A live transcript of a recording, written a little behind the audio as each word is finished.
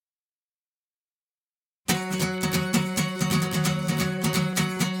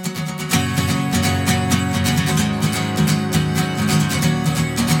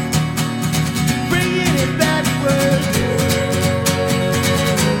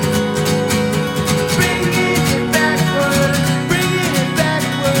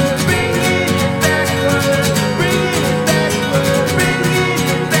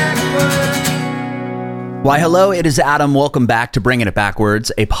Why, hello, it is Adam. Welcome back to Bringing It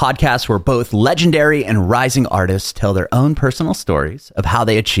Backwards, a podcast where both legendary and rising artists tell their own personal stories of how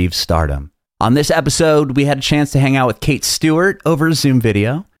they achieved stardom. On this episode, we had a chance to hang out with Kate Stewart over a Zoom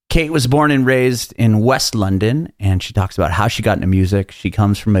video. Kate was born and raised in West London, and she talks about how she got into music. She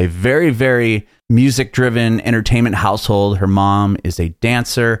comes from a very, very music-driven entertainment household. Her mom is a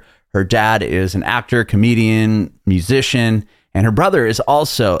dancer. Her dad is an actor, comedian, musician. And her brother is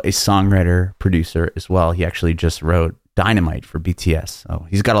also a songwriter, producer as well. He actually just wrote Dynamite for BTS. So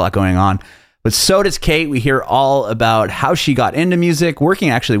he's got a lot going on. But so does Kate. We hear all about how she got into music,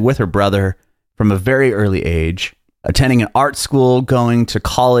 working actually with her brother from a very early age, attending an art school, going to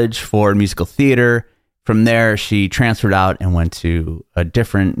college for musical theater. From there, she transferred out and went to a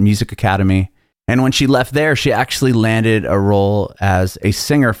different music academy. And when she left there, she actually landed a role as a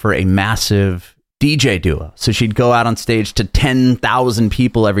singer for a massive DJ duo. So she'd go out on stage to 10,000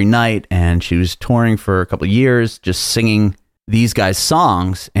 people every night, and she was touring for a couple of years, just singing these guys'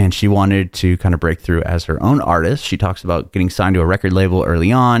 songs, and she wanted to kind of break through as her own artist. She talks about getting signed to a record label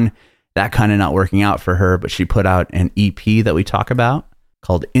early on, that kind of not working out for her, but she put out an EP that we talk about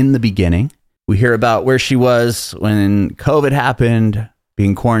called In the Beginning. We hear about where she was when COVID happened,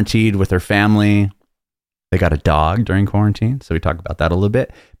 being quarantined with her family. They got a dog during quarantine, so we talk about that a little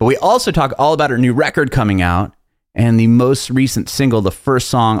bit. But we also talk all about her new record coming out and the most recent single, the first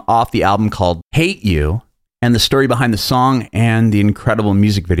song off the album called Hate You, and the story behind the song and the incredible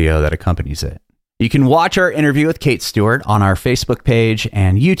music video that accompanies it. You can watch our interview with Kate Stewart on our Facebook page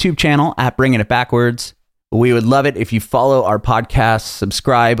and YouTube channel at Bringing It Backwards. We would love it if you follow our podcast,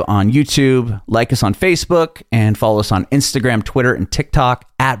 subscribe on YouTube, like us on Facebook, and follow us on Instagram, Twitter, and TikTok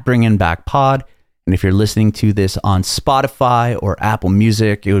at Bringing Back Pod. And if you're listening to this on Spotify or Apple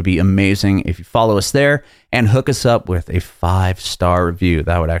Music, it would be amazing if you follow us there and hook us up with a 5-star review.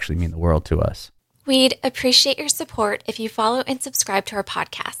 That would actually mean the world to us. We'd appreciate your support if you follow and subscribe to our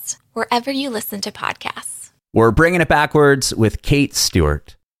podcast, wherever you listen to podcasts. We're Bringing It Backwards with Kate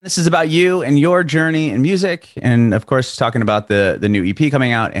Stewart. This is about you and your journey in music. And of course, talking about the new EP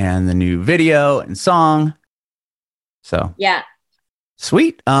coming out and the new video and song. So, yeah.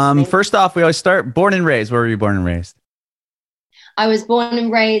 Sweet. First off, we always start born and raised. Where were you born and raised? I was born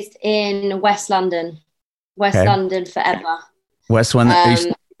and raised in West London. London forever. West London. Are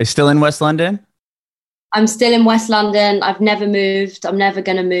you still in West London? I'm still in West London. I've never moved. I'm never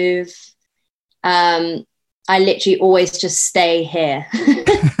going to move. I literally always just stay here.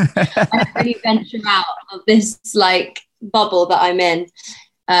 I don't really venture out of this like bubble that I'm in.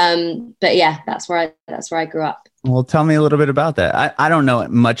 But yeah, that's where I grew up. Well, tell me a little bit about that. I don't know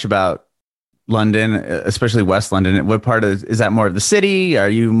much about London, especially West London. What part is that more of the city? Are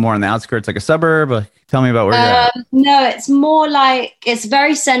you more on the outskirts, like a suburb? Tell me about where you're at. No, it's more like, it's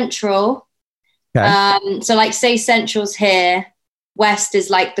very central. Okay. So like say Central's here, West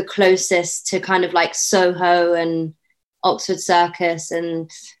is like the closest to kind of like Soho and Oxford Circus. And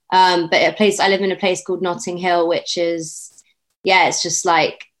but I live in a place called Notting Hill, which is, yeah, it's just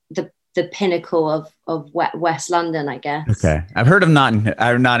like the pinnacle of West London, I guess. Okay. I've heard of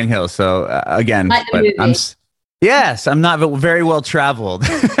Notting Hill. So again, like the movie. I'm not very well traveled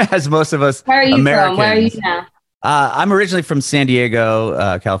as most of us. Where are you Americans. from? Where are you now? I'm originally from San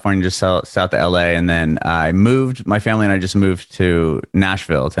Diego, California, just south of LA. And then my family and I just moved to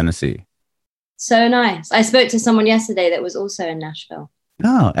Nashville, Tennessee. So nice. I spoke to someone yesterday that was also in Nashville.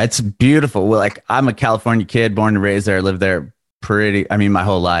 Oh, it's beautiful. Well, like I'm a California kid, born and raised there. I lived there my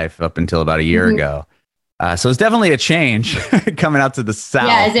whole life up until about a year ago. So it's definitely a change coming out to the south.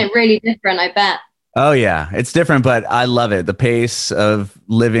 Yeah, is it really different? I bet. Oh yeah, it's different, but I love it. The pace of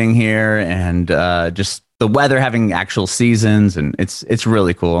living here and just the weather having actual seasons, and it's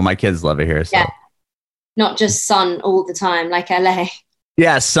really cool. My kids love it here. So. Yeah, not just sun all the time like LA.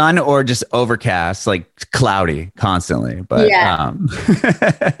 Yeah, sun or just overcast, like cloudy constantly. But yeah.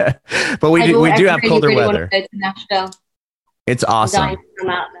 But we do have colder really weather. Want to go to Nashville. It's awesome. I'm dying to come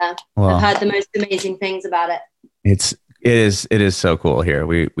out there. Well, I've heard the most amazing things about it. It is so cool here.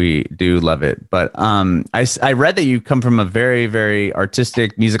 We do love it. But I read that you come from a very, very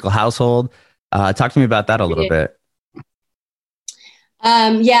artistic musical household. Talk to me about that a little bit.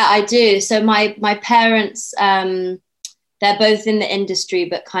 Yeah, I do. So my parents, they're both in the industry,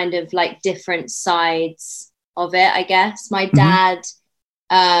 but kind of like different sides of it, I guess. My dad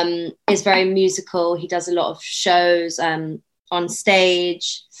is very musical. He does a lot of shows on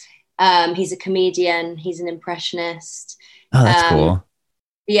stage. He's a comedian. He's an impressionist. Oh, that's cool.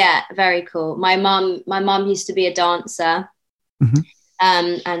 Yeah, very cool. My mum used to be a dancer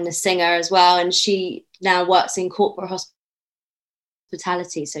and a singer as well. And she now works in corporate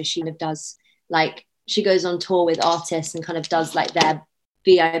hospitality. So she does like she goes on tour with artists and kind of does like their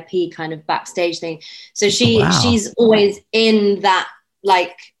VIP kind of backstage thing. So she's always in that,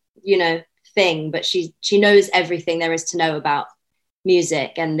 like, you know, thing, but she knows everything there is to know about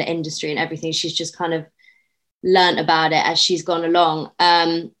music and the industry and everything. She's just kind of learnt about it as she's gone along.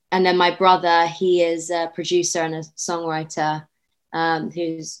 And then my brother, he is a producer and a songwriter,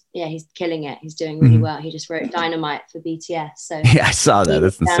 he's killing it. He's doing really well. He just wrote Dynamite for BTS. So yeah, I saw that.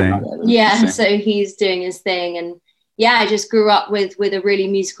 That's insane. Yeah, so he's doing his thing. And yeah, I just grew up with a really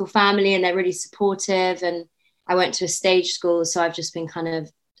musical family, and they're really supportive. And I went to a stage school, so I've just been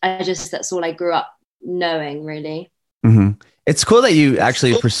that's all I grew up knowing, really. Mm-hmm. It's cool that you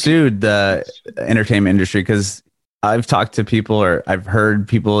actually pursued the entertainment industry, because I've talked to people, or I've heard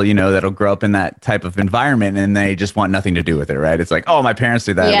people, you know, that'll grow up in that type of environment and they just want nothing to do with it, right? It's like, oh, my parents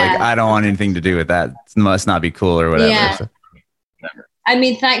do that. Yeah. Like, I don't want anything to do with that. It must not be cool or whatever. Yeah. So. I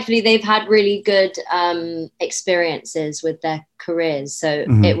mean, thankfully, they've had really good experiences with their careers. So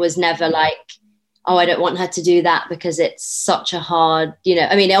it was never like, oh, I don't want her to do that because it's such a hard, you know,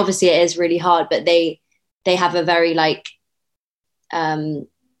 I mean, obviously it is really hard, but they have a very like,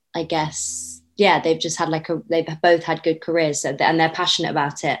 I guess, yeah, they've just had they've both had good careers, and they're passionate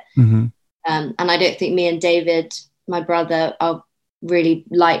about it. And I don't think me and David, my brother, are really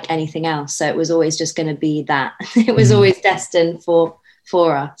like anything else. So it was always just going to be that. It was always destined for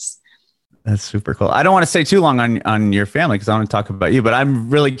us. That's super cool. I don't want to stay too long on your family, because I want to talk about you, but I'm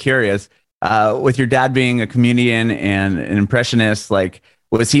really curious, with your dad being a comedian and an impressionist, like,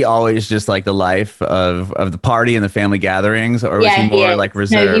 was he always just like the life of the party and the family gatherings, or was he more like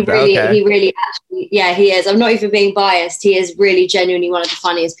reserved? No, he really actually, yeah, he is. I'm not even being biased. He is really genuinely one of the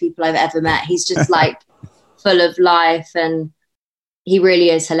funniest people I've ever met. He's just like full of life, and he really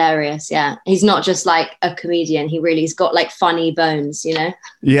is hilarious. Yeah. He's not just like a comedian. He's got like funny bones, you know?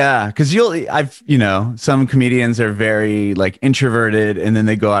 Yeah. Cause some comedians are very like introverted, and then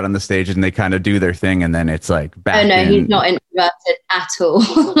they go out on the stage and they kind of do their thing, and then it's like back. Oh no, he's not introverted at all.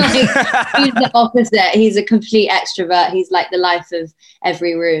 Like, he's the opposite. He's a complete extrovert. He's like the life of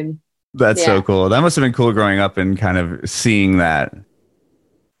every room. That's so cool. That must have been cool growing up and kind of seeing that.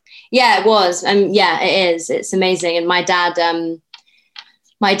 Yeah, it was. Yeah, it is. It's amazing. And my dad,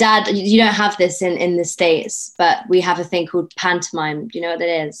 you don't have this in the States, but we have a thing called pantomime. Do you know what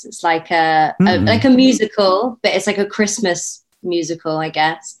it is? It's like a musical, but it's like a Christmas musical, I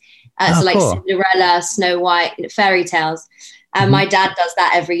guess. So like cool. Cinderella, Snow White, fairy tales. And my dad does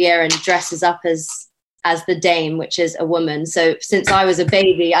that every year and dresses up as the dame, which is a woman. So since I was a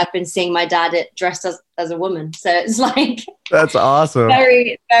baby, I've been seeing my dad dressed as a woman. So it's like, that's awesome.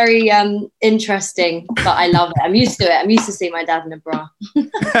 Very, very interesting, but I love it. I'm used to it. I'm used to seeing my dad in a bra.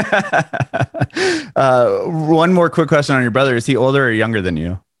 One more quick question on your brother. Is he older or younger than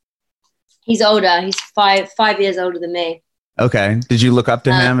you? He's older. He's five years older than me. Okay. Did you look up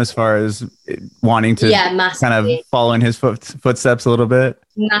to him as far as wanting to kind of follow in his footsteps a little bit?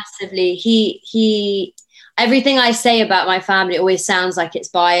 Massively. He everything I say about my family always sounds like it's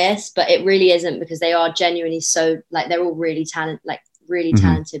biased, but it really isn't, because they are genuinely so, like, they're all really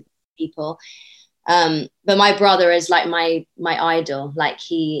talented people. But my brother is like my idol. Like,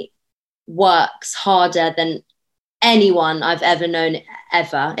 he works harder than anyone I've ever known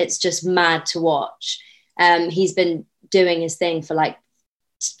ever. It's just mad to watch. He's been doing his thing for like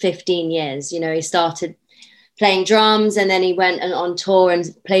 15 years. You know, he started playing drums, and then he went on tour and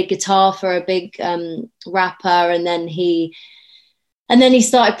played guitar for a big rapper, and then he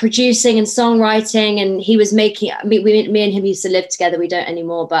started producing and songwriting, and he was making, me and him used to live together. We don't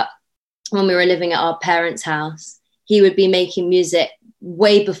anymore, but when we were living at our parents' house, he would be making music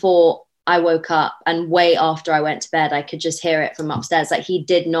way before I woke up and way after I went to bed. I could just hear it from upstairs. Like, he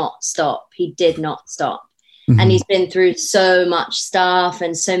did not stop. And he's been through so much stuff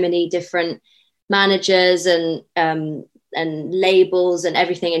and so many different managers and labels and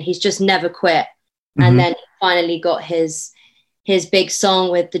everything, and he's just never quit. And then he finally got his big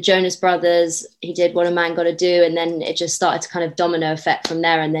song with the Jonas Brothers. He did What a Man Gotta Do, and then it just started to kind of domino effect from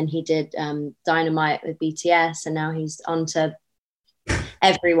there. And then he did Dynamite with BTS, and now he's on to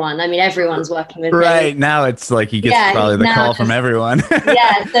everyone. I mean, everyone's working with him. Right now it's like he gets probably the call from everyone. So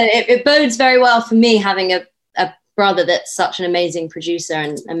it bodes very well for me having a brother that's such an amazing producer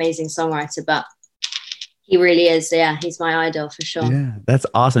and amazing songwriter. But he really is, he's my idol for sure. Yeah, that's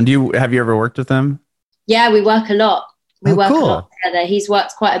awesome. Have you ever worked with him? Yeah, we work a lot. We work cool. a lot together. He's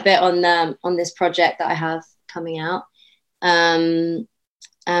worked quite a bit on this project that I have coming out.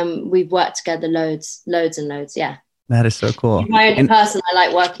 We've worked together loads and loads. Yeah, that is so cool. He's my only person I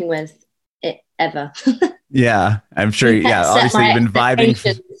like working with ever. Yeah, I'm sure. Yeah, obviously you've been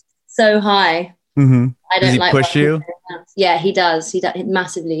vibing so high. Mm-hmm. I Does don't he like push working you? with anyone else. Yeah, he does. He does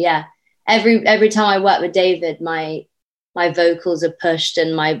massively. Yeah. Every time I work with David, my vocals are pushed,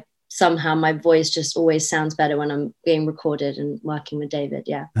 and somehow my voice just always sounds better when I'm being recorded and working with David.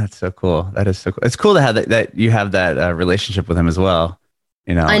 Yeah. That's so cool. That is so cool. It's cool to have that you have that relationship with him as well.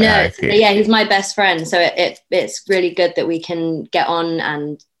 You know, I know. Yeah, he's my best friend. So it's really good that we can get on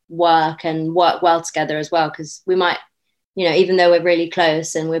and work well together as well. Because we might, even though we're really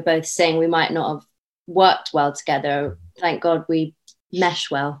close and we're both sing, we might not have worked well together. Thank God we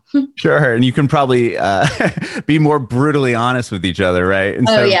mesh well. Sure. And you can probably be more brutally honest with each other, right?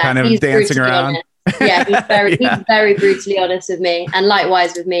 Instead of kind of he's dancing brutally around. honest. Yeah, he's very brutally honest with me, and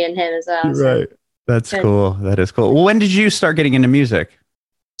likewise with me and him as well. Right. That's cool. That is cool. Well, when did you start getting into music?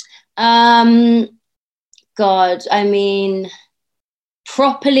 God, I mean,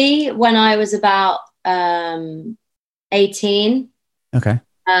 properly when I was about 18. Okay.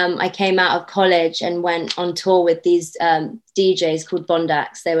 I came out of college and went on tour with these DJs called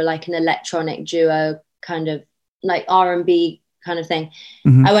Bondax. They were like an electronic duo, kind of like R&B kind of thing.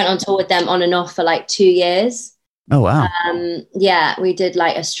 Mm-hmm. I went on tour with them on and off for like 2 years. Oh, wow. Yeah, we did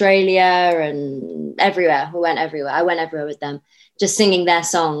like Australia and everywhere. We went everywhere. I went everywhere with them, just singing their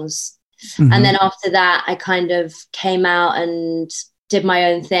songs. Mm-hmm. And then after that, I kind of came out and did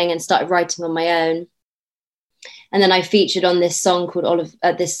my own thing and started writing on my own. And then I featured on this song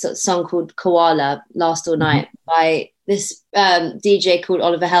called Koala, Last All Night, by this DJ called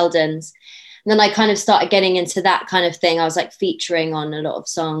Oliver Heldens. And then I kind of started getting into that kind of thing. I was like featuring on a lot of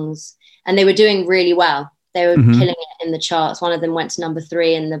songs, and they were doing really well. They were killing it in the charts. One of them went to number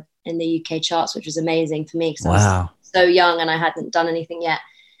 3 in the UK charts, which was amazing for me because I was so young and I hadn't done anything yet.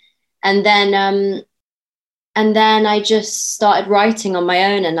 And then I just started writing on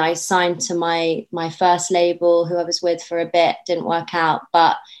my own, and I signed to my first label, who I was with for a bit. Didn't work out,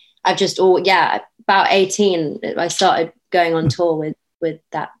 but I've just about 18, I started going on tour with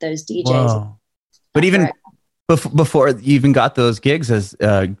those DJs. Whoa. But even before you even got those gigs as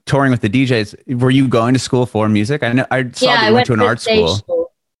touring with the DJs, were you going to school for music? I know I saw that you went to an art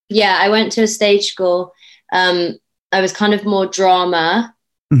school. Yeah, I went to a stage school. I was kind of more drama.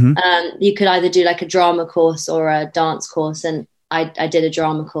 Mm-hmm. You could either do like a drama course or a dance course, and I did a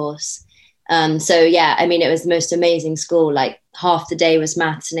drama course. So yeah, I mean, it was the most amazing school. Like half the day was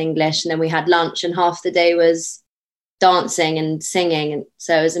maths and English, and then we had lunch, and half the day was dancing and singing, and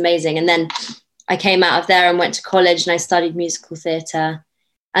so it was amazing. And then I came out of there and went to college, and I studied musical theatre.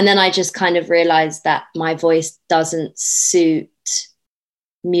 And then I just kind of realized that my voice doesn't suit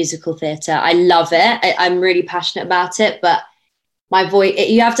musical theatre. I love it. I'm really passionate about it, but my voice,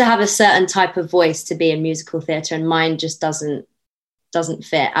 you have to have a certain type of voice to be in musical theatre, and mine just doesn't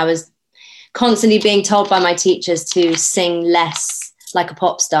fit. I was constantly being told by my teachers to sing less like a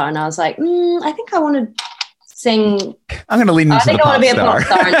pop star, and I was like, I think I want to sing. I'm going to lean into the pop star. I think I want to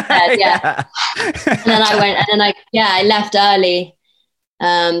be a pop star instead. Yeah. And then I went, and then I left early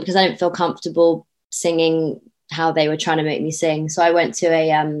because I didn't feel comfortable singing how they were trying to make me sing. So I went to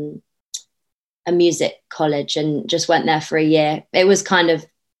a music college and just went there for a year. It was kind of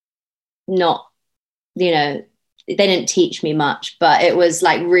not, they didn't teach me much, but it was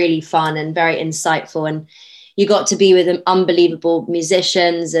like really fun and very insightful. And you got to be with unbelievable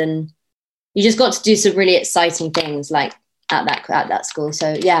musicians, and you just got to do some really exciting things like at that school.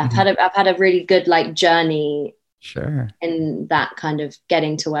 So yeah, I've had a really good like journey. Sure. In that kind of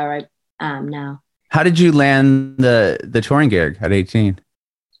getting to where I am now. How did you land the touring gig at 18?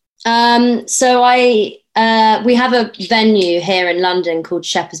 So we have a venue here in London called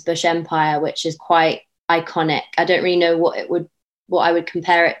Shepherd's Bush Empire, which is quite iconic. I don't really know what I would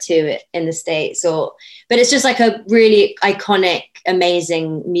compare it to in the States, but it's just like a really iconic,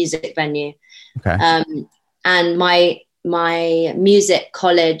 amazing music venue. Okay. And my music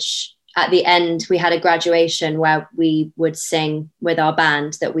college, at the end, we had a graduation where we would sing with our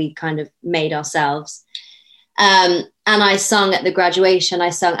band that we kind of made ourselves. And I sung at the graduation. I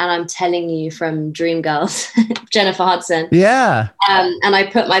sung And I'm Telling You from Dreamgirls, Jennifer Hudson. Yeah. And I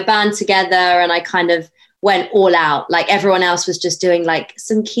put my band together, and I kind of went all out. Like everyone else was just doing like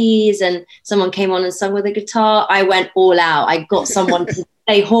some keys, and someone came on and sung with a guitar. I went all out. I got someone to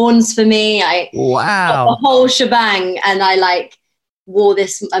play horns for me. Got the whole shebang. And I like wore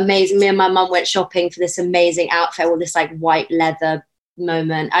this amazing, me and my mum went shopping for this amazing outfit, all this like white leather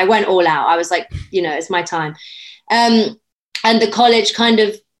moment. I went all out. I was like, it's my time. And the college kind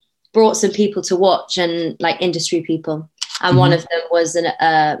of brought some people to watch, and like industry people. And one of them was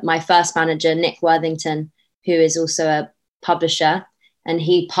my first manager, Nick Worthington, who is also a publisher, and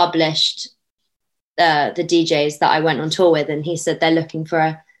he published the DJs that I went on tour with. And he said they're looking for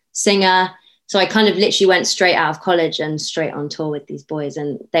a singer. So I kind of literally went straight out of college and straight on tour with these boys,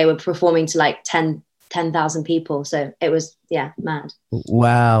 and they were performing to like 10,000 people. So it was, mad.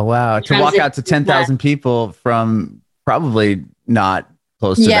 Wow. To walk out to 10,000 people from probably not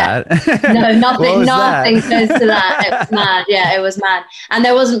close to that. No, nothing close to that. It was mad. Yeah, it was mad. And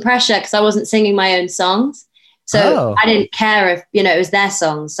there wasn't pressure because I wasn't singing my own songs. So I didn't care if, it was their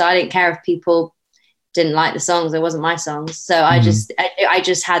songs. So I didn't care if people didn't like the songs. It wasn't my songs. So I just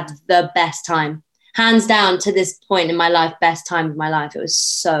had the best time. Hands down, to this point in my life, best time of my life. It was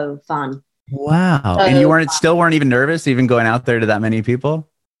so fun. Wow. So and you weren't even nervous even going out there to that many people?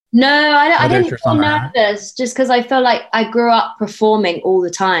 No, I didn't feel nervous just because I felt like I grew up performing all the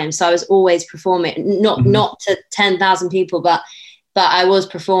time. So I was always performing, not to 10,000 people, but I was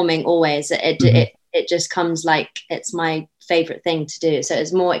performing always. It just comes like it's my favorite thing to do. So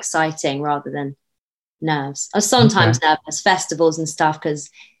it's more exciting rather than nerves. I was sometimes nervous, festivals and stuff, because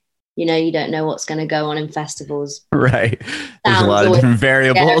you don't know what's going to go on in festivals. Right. There's a lot of different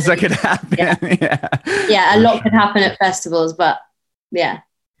variables that could happen. Yeah, a lot could happen at festivals, but yeah.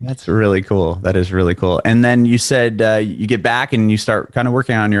 That's really cool. That is really cool. And then you said you get back and you start kind of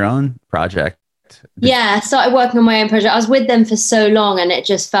working on your own project. Yeah, I started working on my own project. I was with them for so long, and it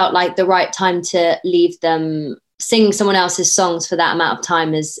just felt like the right time to leave them. Singing someone else's songs for that amount of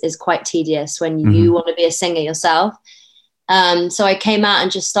time is quite tedious when you want to be a singer yourself. So I came out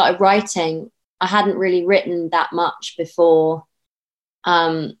and just started writing. I hadn't really written that much before.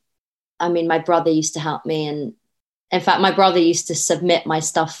 I mean, my brother used to help me, and in fact, my brother used to submit my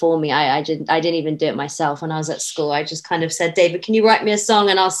stuff for me. I didn't even do it myself when I was at school. I just kind of said, David, can you write me a song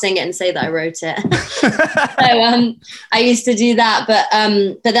and I'll sing it and say that I wrote it. So I used to do that, but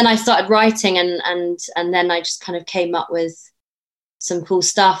then I started writing, and then I just kind of came up with some cool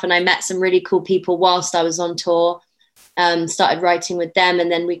stuff, and I met some really cool people whilst I was on tour. Started writing with them, and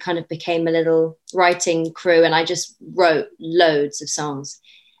then we kind of became a little writing crew, and I just wrote loads of songs,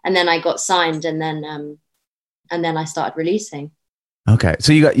 and then I got signed, and then I started releasing. Okay.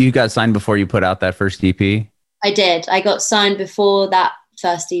 So you got signed before you put out that first EP? I did. I got signed before that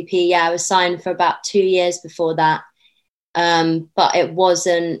first EP. Yeah, I was signed for about 2 years before that. But it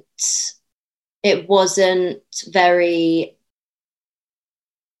wasn't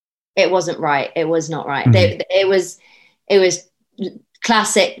right. It was not right. It was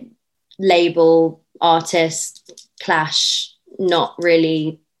classic label artist clash, not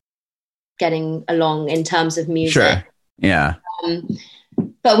really getting along in terms of music. Sure. Yeah.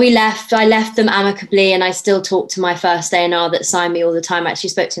 But I left them amicably, and I still talk to my first A&R that signed me all the time. I actually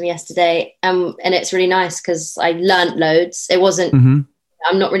spoke to him yesterday, and it's really nice because I learned loads. It wasn't,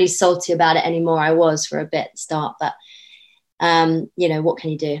 I'm not really salty about it anymore. I was for a bit at the start, but what can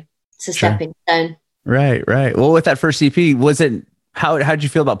you do? It's a stepping stone. Right. Well, with that first EP, how did you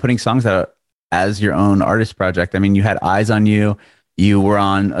feel about putting songs out as your own artist project? I mean, you had Eyes on You. You were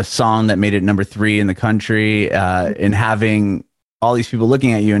on a song that made it number 3 in the country, and having all these people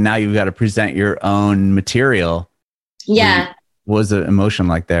looking at you, and now you've got to present your own material. Yeah. What was the emotion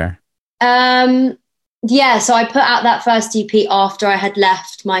like there? Yeah. So I put out that first EP after I had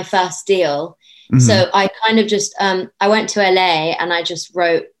left my first deal. So I kind of just, I went to LA and I just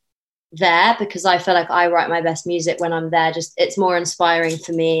wrote there because I feel like I write my best music when I'm there. Just, it's more inspiring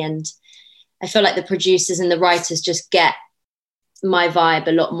for me. And I feel like the producers and the writers just get my vibe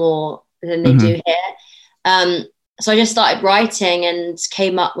a lot more than they do here. So I just started writing and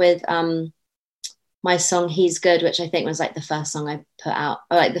came up with my song He's Good, which I think was like the first song I put out,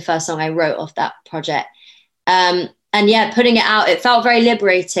 or like the first song I wrote off that project. And yeah, putting it out, it felt very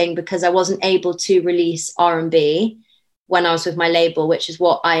liberating because I wasn't able to release R&B when I was with my label, which is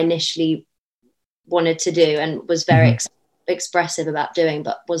what I initially wanted to do and was very expressive about doing,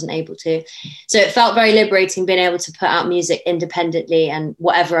 but wasn't able to. So it felt very liberating being able to put out music independently and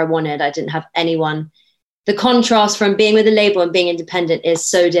whatever I wanted. I didn't have anyone. The contrast from being with a label and being independent is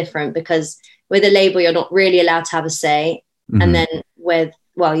so different because with a label, you're not really allowed to have a say. And then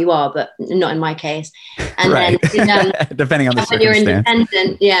well, you are, but not in my case. And then depending on the when you're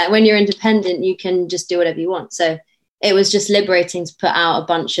independent, when you're independent, you can just do whatever you want. So it was just liberating to put out a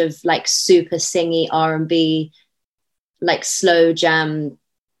bunch of like super singy R&B, like slow jam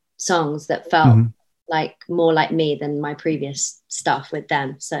songs that felt like more like me than my previous stuff with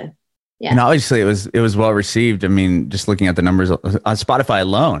them. So yeah. And obviously it was well received. I mean, just looking at the numbers on Spotify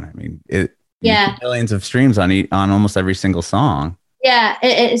alone, I mean, millions of streams on almost every single song. Yeah,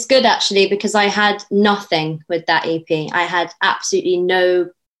 it's good actually because I had nothing with that EP. I had absolutely no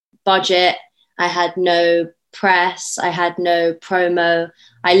budget. I had no press. I had no promo.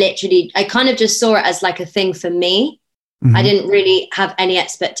 I kind of just saw it as like a thing for me. I didn't really have any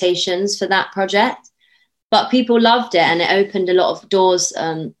expectations for that project, but people loved it, and it opened a lot of doors,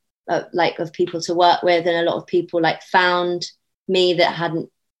 like of people to work with, and a lot of people like found me that hadn't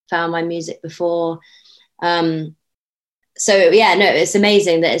found my music before. So yeah, no, it's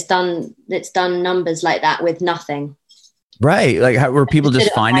amazing that it's done numbers like that with nothing. Right. Like, how were people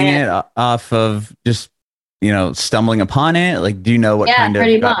just finding it off of just, stumbling upon it? Like, do you know what kind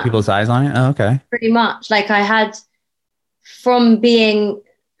of got people's eyes on it? Oh, okay. Pretty much. Like, I had, from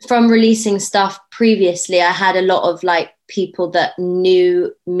releasing stuff previously, I had a lot of like people that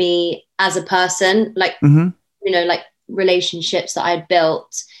knew me as a person, like, like relationships that I had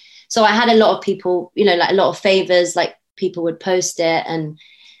built. So I had a lot of people, like a lot of favors, like people would post it, and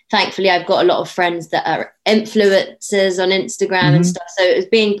thankfully I've got a lot of friends that are influencers on Instagram and stuff. So it was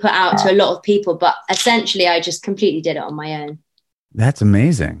being put out to a lot of people, but essentially I just completely did it on my own. That's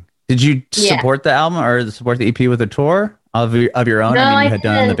amazing. Did you support the album or support the EP with a tour of your own? No, I mean, you had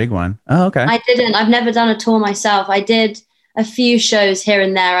done the big one. Oh, okay. I didn't. I've never done a tour myself. I did a few shows here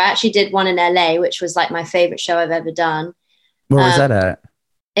and there. I actually did one in LA, which was like my favorite show I've ever done. Where was that at?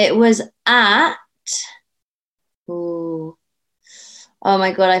 It was at, oh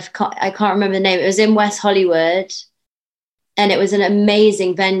my God, I can't remember the name. It was in West Hollywood, and it was an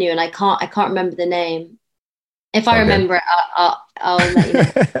amazing venue, and I can't remember the name. If I remember it, I'll let you know.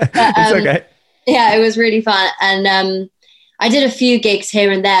 But, it's okay. Yeah, it was really fun. And I did a few gigs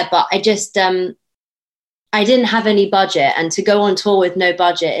here and there, but I just, I didn't have any budget, and to go on tour with no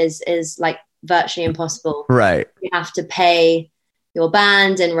budget is like virtually impossible. Right. You have to pay your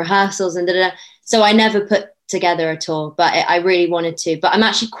band and rehearsals and da-da-da. So I never put together a tour, but I really wanted to. But I'm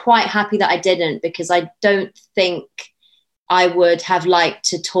actually quite happy that I didn't, because I don't think I would have liked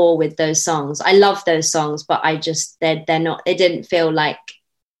to tour with those songs. I love those songs, but they're not, they didn't feel like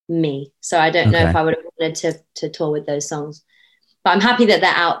me. So I don't know if I would have wanted to tour with those songs. But I'm happy that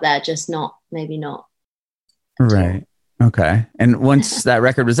they're out there, just maybe not. Right. Okay. And once that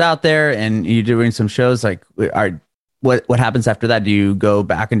record was out there and you're doing some shows, like, what happens after that? Do you go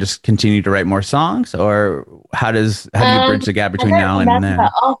back and just continue to write more songs, or how do you bridge the gap between now and then?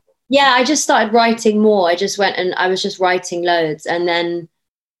 Yeah, I just started writing more. I just went and I was just writing loads, and then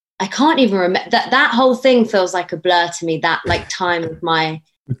I can't even remember that whole thing feels like a blur to me. That like time of my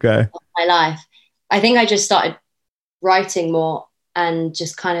life. I think I just started writing more and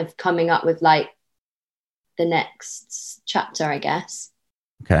just kind of coming up with like the next chapter, I guess.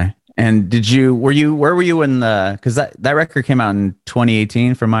 Okay. And where were you when because that record came out in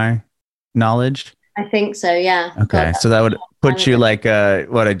 2018 from my knowledge? I think so, yeah. Okay. So that would put you like a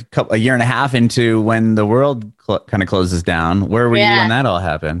year and a half into when the world kind of closes down. Where were you when that all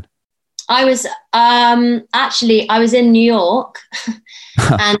happened? I was actually I was in New York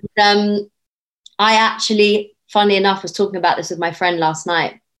and I actually, funnily enough, was talking about this with my friend last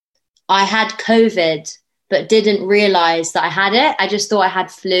night. I had COVID, but didn't realize that I had it. I just thought I had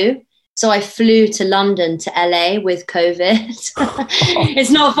flu. So I flew to London to LA with COVID. It's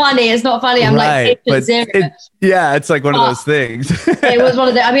not funny. I'm like patient zero. It's like one of those things. It was one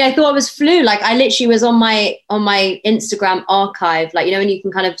of the, I mean, I thought it was flu. Like I literally was on my Instagram archive, like, when you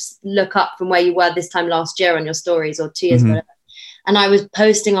can kind of look up from where you were this time last year on your stories, or 2 years ago. And I was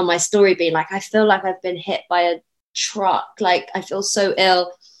posting on my story being like, I feel like I've been hit by a truck. Like I feel so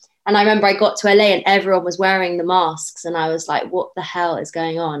ill. And I remember I got to LA and everyone was wearing the masks. And I was like, what the hell is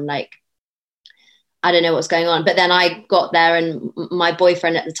going on? Like, I don't know what's going on. But then I got there and my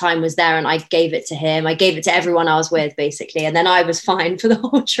boyfriend at the time was there and I gave it to him. I gave it to everyone I was with, basically. And then I was fine for the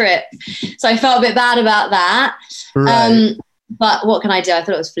whole trip. So I felt a bit bad about that. Right. But what can I do? I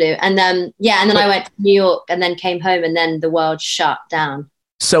thought it was flu. And then, and then I went to New York and then came home and then the world shut down.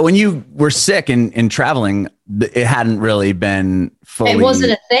 So when you were sick and traveling, it hadn't really been fully. It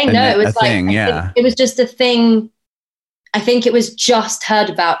wasn't a thing. No, it was like, thing, it was just a thing. I think it was just heard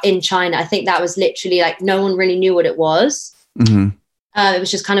about in China. I think that was literally like, no one really knew what it was. Mm-hmm. It was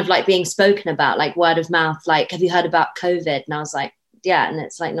just kind of like being spoken about, like word of mouth. Like, have you heard about COVID? And I was like, yeah. And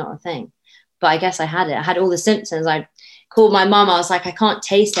it's like not a thing. But I guess I had it. I had all the symptoms. I called my mum. I was like, I can't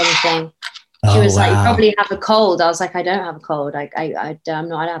taste anything. She was like, you probably have a cold. I was like, I don't have a cold. I don't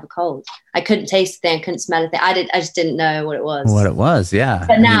have a cold. I couldn't taste a thing. I couldn't smell a thing. I just didn't know what it was. Yeah.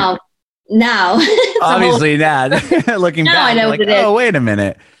 But now obviously looking back, I know like, what it is. Oh, wait a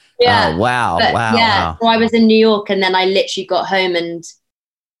minute. Yeah. Oh, wow. Wow. So I was in New York and then I literally got home and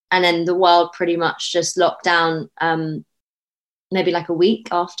then the world pretty much just locked down. Maybe like a week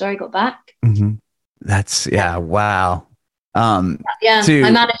after I got back. Mm-hmm. Wow. Yeah, to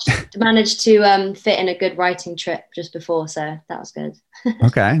I managed to fit in a good writing trip just before, so that was good.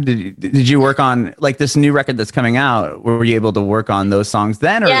 Okay. Did you work on like this new record that's coming out? Were you able to work on those songs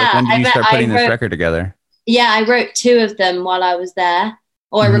then, or like Yeah, when did you start putting this record together? Yeah, I wrote two of them while I was there,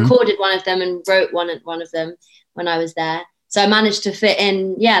 or I recorded one of them and wrote one of them when I was there. So I managed to fit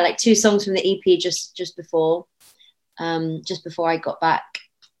in, like 2 songs from the EP just before I got back.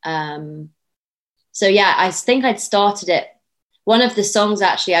 So yeah, I think I'd started it. One of the songs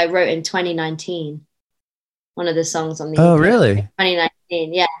actually I wrote in 2019. One of the songs on the EP. Oh, really?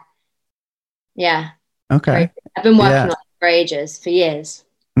 2019, yeah. Yeah. Okay. I've been working on it for ages, for years.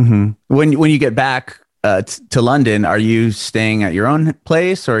 Mm-hmm. When you get back to London, are you staying at your own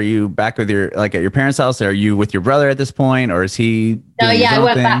place, or are you back with at your parents' house? Are you with your brother at this point, or is he? I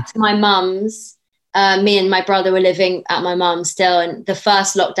went back to my mum's. Me and my brother were living at my mum's still, and the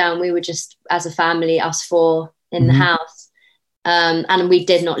first lockdown we were just as a family, us 4 in the house, and we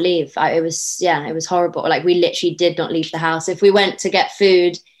did not leave. It was horrible. Like, we literally did not leave the house. If we went to get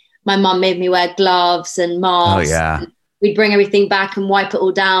food, my mum made me wear gloves and masks. Oh yeah. We'd bring everything back and wipe it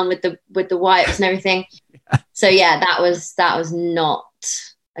all down with the wipes and everything. So yeah, that was not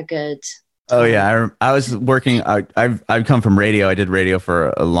a good. Oh yeah, I was working. I've come from radio. I did radio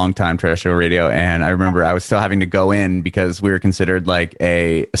for a long time, terrestrial radio, and I remember I was still having to go in because we were considered like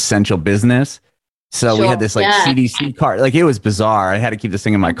a essential business. So we had this like CDC card. Like, it was bizarre. I had to keep this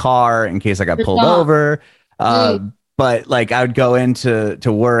thing in my car in case I got pulled over. But like, I would go into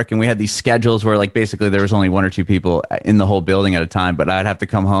work, and we had these schedules where like basically there was only 1 or 2 people in the whole building at a time. But I'd have to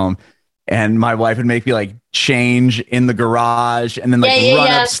come home, and my wife would make me like change in the garage, and then like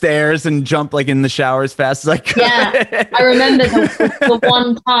run upstairs and jump like in the shower as fast as I could. Yeah, I remember the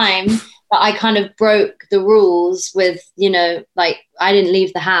one time that I kind of broke the rules with, like, I didn't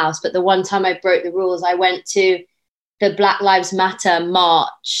leave the house, but the one time I broke the rules, I went to the Black Lives Matter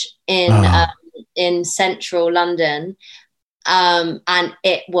march in central London, and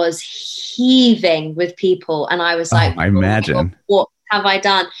it was heaving with people, and I was like, I imagine, what have I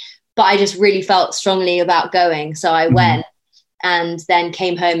done? But I just really felt strongly about going, so I went, and then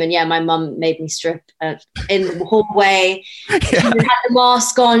came home, and my mum made me strip in the hallway. She had the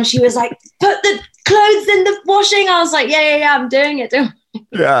mask on. She was like, put the clothes in the washing. I was like, yeah, I'm doing it.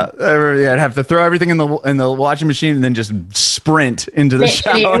 I'd have to throw everything in the washing machine and then just sprint into the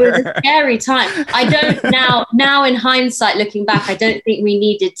shower. It was a scary time. I don't now in hindsight, looking back, I don't think we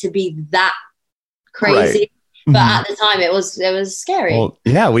needed to be that crazy. Right. But at the time, it was scary. Well,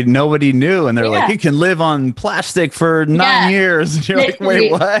 yeah, nobody knew, and they're like, "You can live on plastic for 9 years." And you're literally.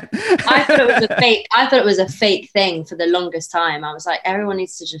 Like, "Wait, what?" I thought it was a fake. I thought it was a fake thing for the longest time. I was like, everyone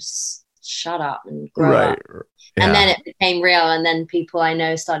needs to just shut up and grow up. Yeah. And then it became real, and then people I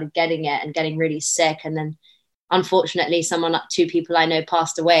know started getting it and getting really sick, and then unfortunately, 2 people I know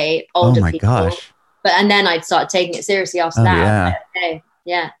passed away. Older people. Gosh! And then I'd started taking it seriously after that. Yeah. Like, okay,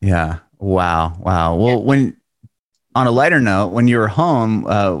 yeah. Yeah. Wow. Well, on a lighter note, when you were home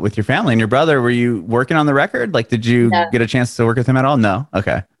with your family and your brother, were you working on the record? Like, did you get a chance to work with him at all? No.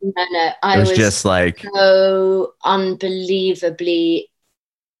 Okay. No. I was just like so unbelievably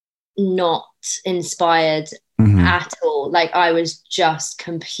not inspired at all. Like, I was just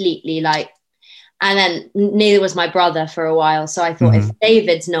completely like, and then neither was my brother for a while. So I thought, if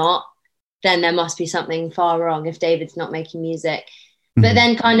David's not, then there must be something far wrong if David's not making music. But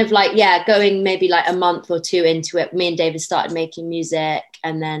then kind of like, going maybe like a month or 2 into it, me and David started making music.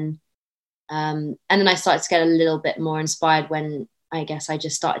 And then I started to get a little bit more inspired when I guess I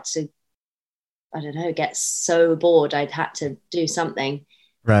just started to, I don't know, get so bored. I'd had to do something.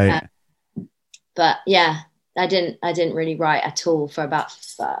 Right. But yeah, I didn't really write at all for about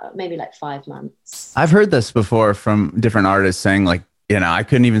maybe like 5 months. I've heard this before from different artists saying like, I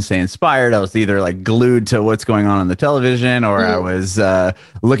couldn't even stay inspired. I was either like glued to what's going on the television, or I was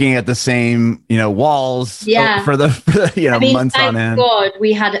looking at the same, walls for the months on end. Thank God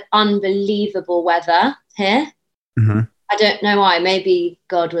we had unbelievable weather here. I don't know why. Maybe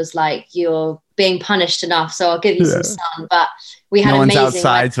God was like, you're being punished enough, so I'll give you some sun. But we had amazing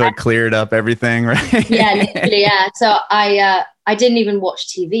outside, weather. So it cleared up everything, right? Yeah, literally, yeah. So I didn't even watch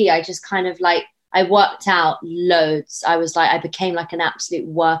TV. I just kind of like, I worked out loads. I was like, I became like an absolute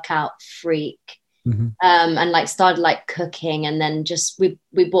workout freak, and like started like cooking, and then just we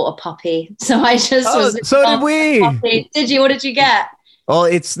bought a puppy. So I just So did we? Did you? What did you get? Well,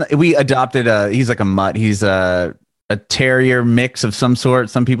 we adopted he's like a mutt. He's a terrier mix of some sort.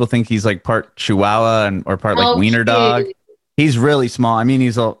 Some people think he's like part Chihuahua or part like wiener dog. He's really small. I mean,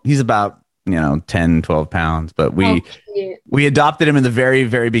 he's about 10, 12 pounds, but we adopted him in the very,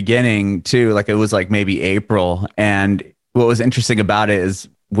 very beginning too. Like, it was like maybe April, and what was interesting about it is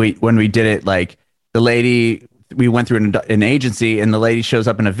when we did it, like the lady, we went through an agency, and the lady shows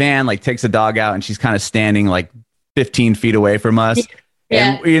up in a van, like takes a dog out, and she's kind of standing like 15 feet away from us.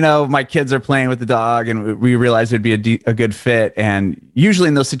 Yeah. And, you know, my kids are playing with the dog, and we realized it'd be a good fit. And usually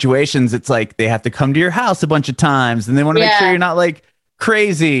in those situations, it's like they have to come to your house a bunch of times, and they want to make sure you're not like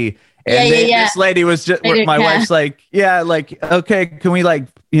crazy. And this lady was just, my wife's like, yeah, like, okay, can we like,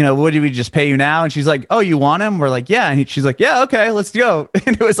 you know, what do we just pay you now? And she's like, oh, you want him? We're like, yeah. And she's like, yeah, okay, let's go.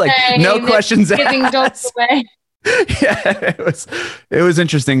 And it was like, no questions giving asked. Dogs away. Yeah, it was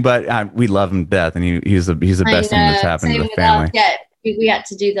interesting, but we love him to death, and he's the best thing that's happened to the family. Yeah, we had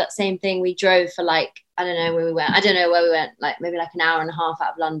to do that same thing. We drove for like, I don't know where we went, like maybe like an hour and a half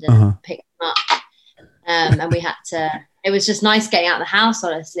out of London, and pick him up. And we had to, it was just nice getting out of the house,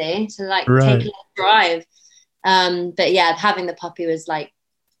 honestly, to like take a little drive. But yeah, having the puppy was like,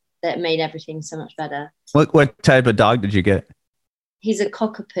 that made everything so much better. What type of dog did you get? He's a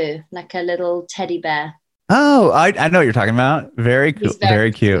cockapoo, like a little teddy bear. Oh, I know what you're talking about. Very cool.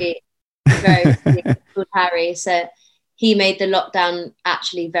 Very cute. Sweet. Very sweet. Called Harry. So he made the lockdown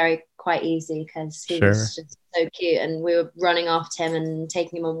actually quite easy, because he was just so cute, and we were running after him and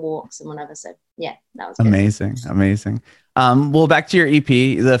taking him on walks and whatever. So yeah, that was good. Amazing. Well, back to your EP.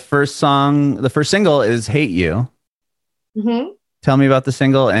 The first single is "Hate You." Mm-hmm. Tell me about the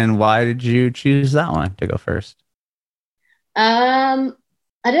single, and why did you choose that one to go first?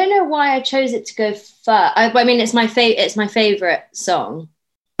 I don't know why I chose it to go first. I mean, it's my favorite song.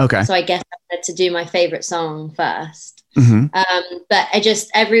 Okay. So I guess I had to do my favorite song first. Mm-hmm. But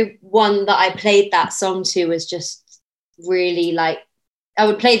everyone that I played that song to was just really like, I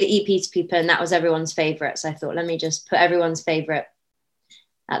would play the EP to people, and that was everyone's favorite. So I thought, let me just put everyone's favorite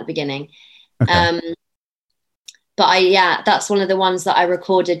at the beginning. Okay. But that's one of the ones that I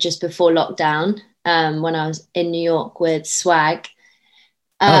recorded just before lockdown, when I was in New York with Swag.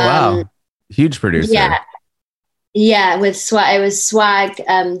 Oh, wow. Huge producer. Yeah, with Swag. It was Swag,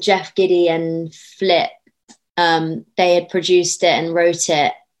 Jeff Giddy and Flip. They had produced it and wrote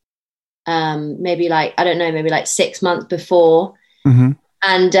it maybe like 6 months before. Mm-hmm.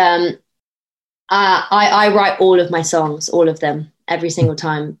 And I write all of my songs, all of them, every single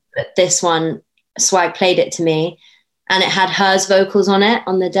time. But this one, Swag played it to me, and it had Her's vocals on it,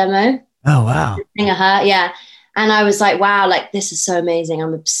 on the demo. Oh, wow. Singer Her, yeah. And I was like, wow, like, this is so amazing.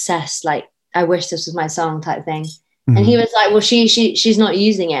 I'm obsessed. Like, I wish this was my song type thing. Mm-hmm. And he was like, well, she's not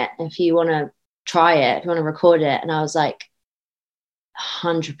using it. If you want to try it, if you want to record it. And I was like,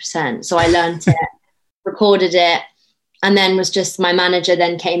 100%. So I learned it, recorded it. And then my manager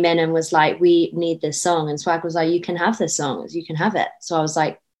then came in and was like, we need this song. And Swag was like, you can have this song. You can have it. So I was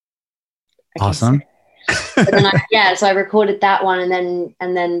like, okay, awesome. But then so I recorded that one. And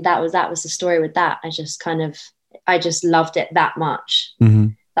then that was the story with that. I just loved it that much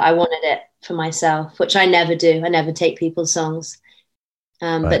that I wanted it for myself, which I never do. I never take people's songs.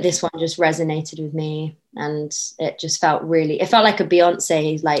 But this one just resonated with me, and it just felt like a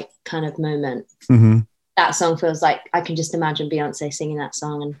Beyonce like kind of moment. Mm-hmm. That song feels like I can just imagine Beyonce singing that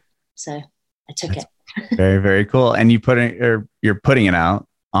song. And so I took it. Very, very cool. And you're putting it out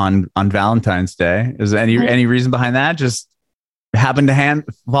on Valentine's Day. Is there any reason behind that? Just happened to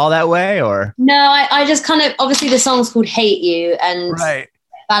fall that way, or? No, I just kind of, obviously the song's called Hate You, and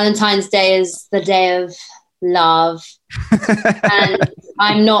Valentine's Day is the day of love. And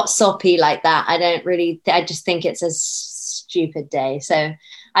I'm not soppy like that. I just think it's a stupid day. So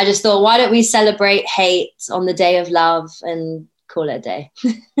I just thought, why don't we celebrate hate on the day of love and call it a day?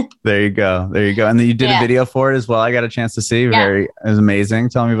 There you go. And then you did a video for it as well. I got a chance to see. It was amazing.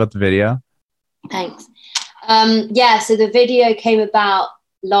 Tell me about the video. Thanks. So the video came about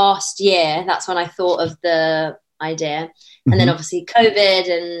last year. That's when I thought of the idea. And then obviously COVID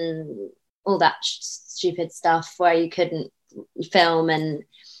and all that stupid stuff where you couldn't film, and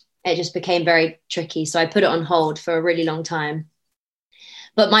it just became very tricky. So I put it on hold for a really long time.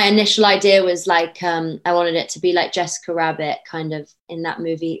 But my initial idea was like, I wanted it to be like Jessica Rabbit, kind of in that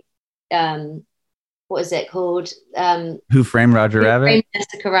movie. What is it called? Who Framed Roger Rabbit?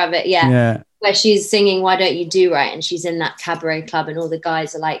 Jessica Rabbit, yeah. Where she's singing "Why Don't You Do Right," and she's in that cabaret club, and all the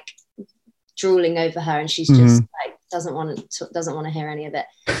guys are like drooling over her, and she's just like doesn't want to hear any of it.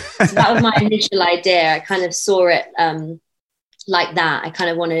 So that was my initial idea. I kind of saw it like that. I kind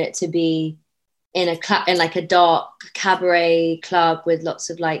of wanted it to be in like a dark cabaret club with lots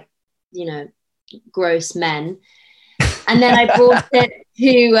of like, you know, gross men. And then I brought it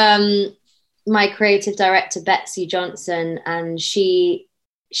to my creative director, Betsy Johnson, and she's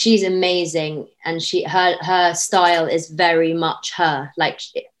amazing. And her style is very much her, like,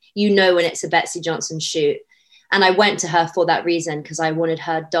 you know, when it's a Betsy Johnson shoot. And I went to her for that reason, because I wanted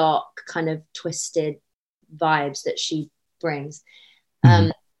her dark, kind of twisted vibes that she brings.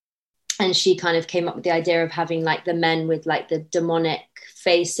 And she kind of came up with the idea of having like the men with like the demonic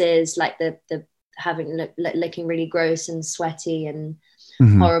faces, like the having looking really gross and sweaty and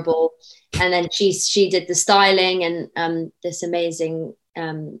horrible. And then she did the styling, and this amazing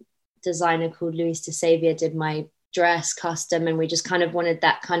designer called Luis de Savia did my dress custom, and we just kind of wanted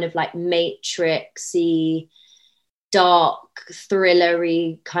that kind of like matrixy, dark,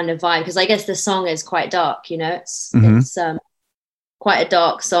 thrillery kind of vibe, because I guess the song is quite dark, you know. It's quite a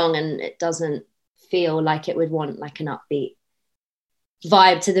dark song, and it doesn't feel like it would want like an upbeat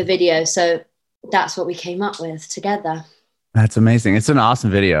vibe to the video. So that's what we came up with together. That's amazing. It's an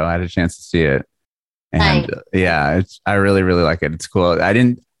awesome video. I had a chance to see it, and I really, really like it. It's cool. I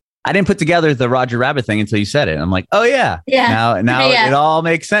didn't put together the Roger Rabbit thing until you said it. I'm like, oh yeah. Now it all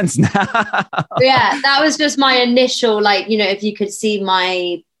makes sense now. Yeah, that was just my initial, like, you know, if you could see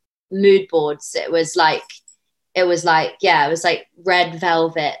my mood boards, it was like red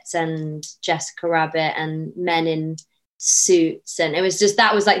velvet and Jessica Rabbit and men in suits, and it was just,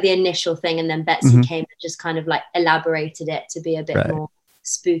 that was like the initial thing, and then Betsy came and just kind of like elaborated it to be a bit more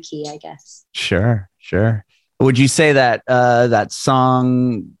spooky, I guess. Sure. Would you say that that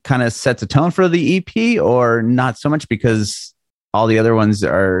song kind of sets a tone for the EP, or not so much, because all the other ones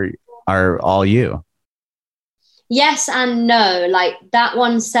are all you? Yes and no. Like, that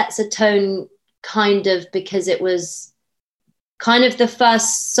one sets a tone kind of because it was kind of the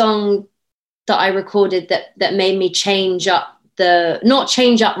first song that I recorded that made me not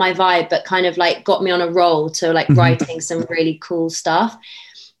change up my vibe, but kind of like got me on a roll to like writing some really cool stuff.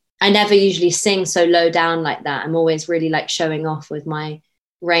 I never usually sing so low down like that. I'm always really like showing off with my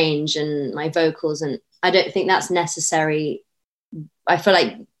range and my vocals, and I don't think that's necessary. I feel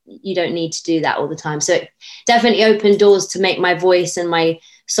like you don't need to do that all the time. So it definitely opened doors to make my voice and my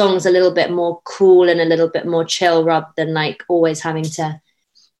songs a little bit more cool and a little bit more chill, rather than like always having to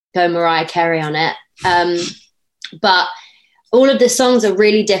go Mariah Carey on it. But all of the songs are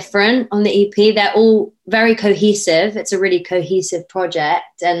really different on the EP. They're all very cohesive. It's a really cohesive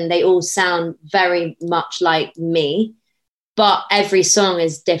project, and they all sound very much like me, but every song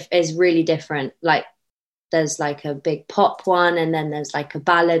is really different. Like, there's like a big pop one, and then there's like a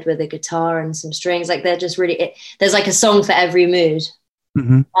ballad with a guitar and some strings. Like, they're just really, there's like a song for every mood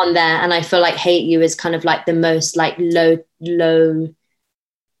on there. And I feel like Hate You is kind of like the most like low,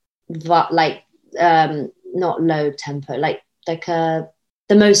 but like not low tempo, like the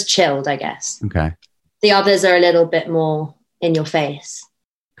most chilled, I guess. Okay. The others are a little bit more in your face.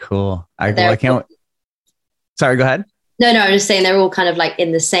 Cool. I can't. Sorry, go ahead. No, I'm just saying they're all kind of like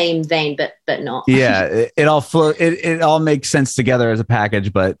in the same vein, but not. Yeah, it all it all makes sense together as a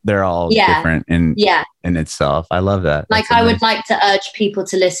package, but they're all different in itself. I love that. Like, I would like to urge people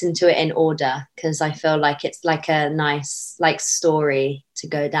to listen to it in order, because I feel like it's like a nice like story to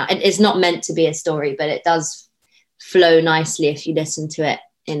go down. It's not meant to be a story, but it does flow nicely if you listen to it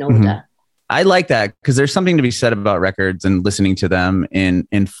in order. I like that, because there's something to be said about records and listening to them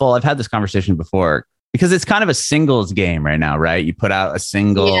in full. I've had this conversation before, because it's kind of a singles game right now, right? You put out a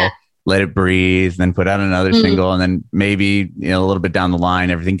single, let it breathe, then put out another single, and then maybe, you know, a little bit down the line,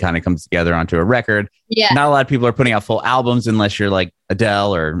 everything kind of comes together onto a record. Yeah. Not a lot of people are putting out full albums unless you're like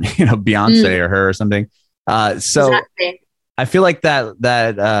Adele or, you know, Beyonce or her or something. So I feel like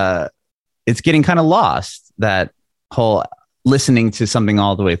that it's getting kind of lost, that whole listening to something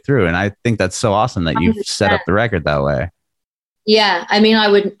all the way through. And I think that's so awesome that you've 100%. Set up the record that way. Yeah, I mean,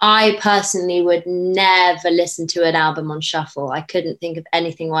 I personally would never listen to an album on shuffle. I couldn't think of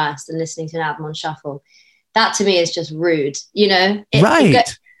anything worse than listening to an album on shuffle. That to me is just rude, you know?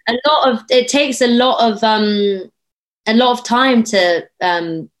 It takes a lot of time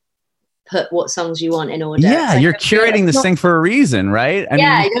to put what songs you want in order. Yeah, like, you're curating this thing for a reason, right? I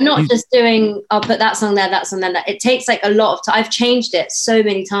mean, you're not just doing, I'll put that song there, that song there. It takes like a lot of time. I've changed it so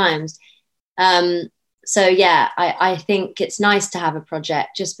many times. So yeah, I think it's nice to have a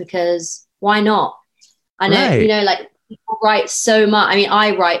project, just because why not? I know, you know, like, people write so much. I mean,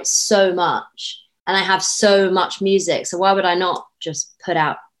 I write so much and I have so much music. So why would I not just put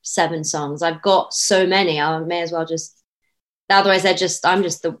out 7 songs? I've got so many. I may as well just, otherwise I'm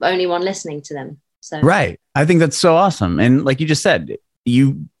just the only one listening to them. So right. I think that's so awesome. And like you just said,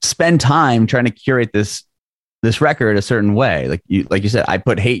 you spend time trying to curate this record a certain way. Like you said, I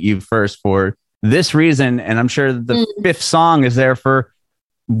put Hate You first for this reason, and I'm sure the 5th song is there for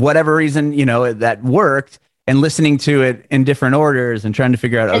whatever reason, you know, that worked, and listening to it in different orders and trying to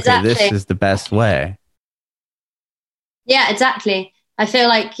figure out, okay, this is the best way. Yeah, exactly. I feel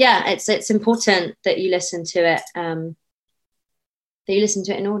like, yeah, it's important that you listen to it, in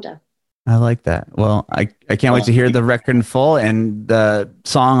order. I like that. Well, I can't wait to hear the record in full and the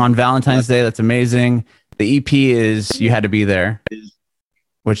song on Valentine's Day. That's amazing. The EP is You Had to Be There,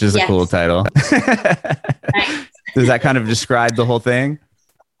 which is a cool title. Does that kind of describe the whole thing?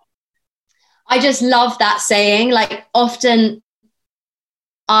 I just love that saying. Like, often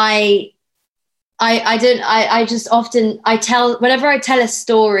whenever I tell a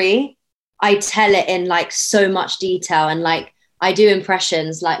story, I tell it in like so much detail, and like I do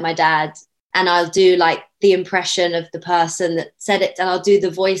impressions like my dad, and I'll do like the impression of the person that said it, and I'll do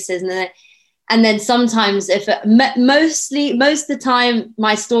the voices, and then sometimes most of the time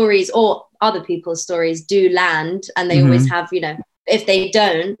my stories or other people's stories do land, and they always have, if they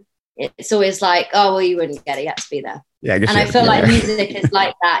don't, it's always like, oh, well, you wouldn't get it, you have to be there. Yeah, and I feel like music is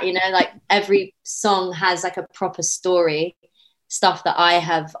like that, like every song has like a proper story, stuff that I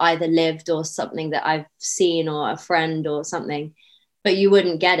have either lived or something that I've seen or a friend or something, but you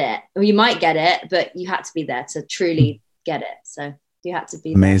wouldn't get it. Or you might get it, but you had to be there to truly get it. So you had to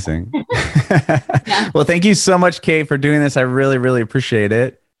be amazing. Yeah. Well, thank you so much, Kate, for doing this. I really, really appreciate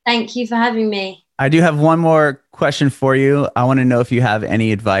it. Thank you for having me. I do have one more question for you. I want to know if you have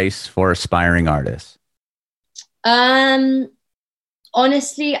any advice for aspiring artists.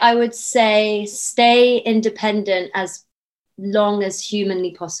 Honestly, I would say stay independent as long as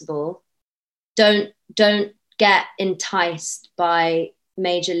humanly possible. Don't get enticed by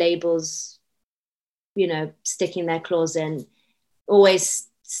major labels, sticking their claws in. Always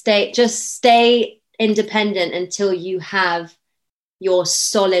stay independent until you have your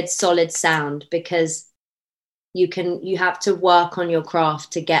solid sound, because you have to work on your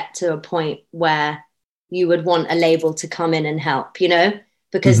craft to get to a point where you would want a label to come in and help,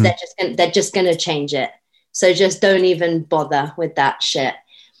 because they're just going to change it. So just don't even bother with that shit.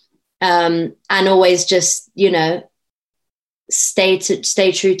 And always just, stay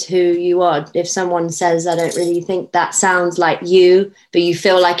true to who you are. If someone says, I don't really think that sounds like you, but you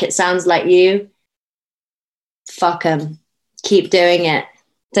feel like it sounds like you, fuck them. Keep doing it.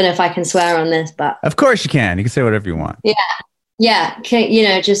 Don't know if I can swear on this, but of course you can. You can say whatever you want. Yeah.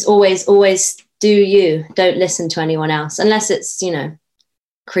 Just always do you. Don't listen to anyone else unless it's,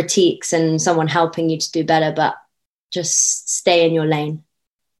 critiques and someone helping you to do better, but just stay in your lane.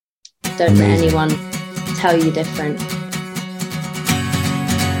 Don't let anyone tell you different.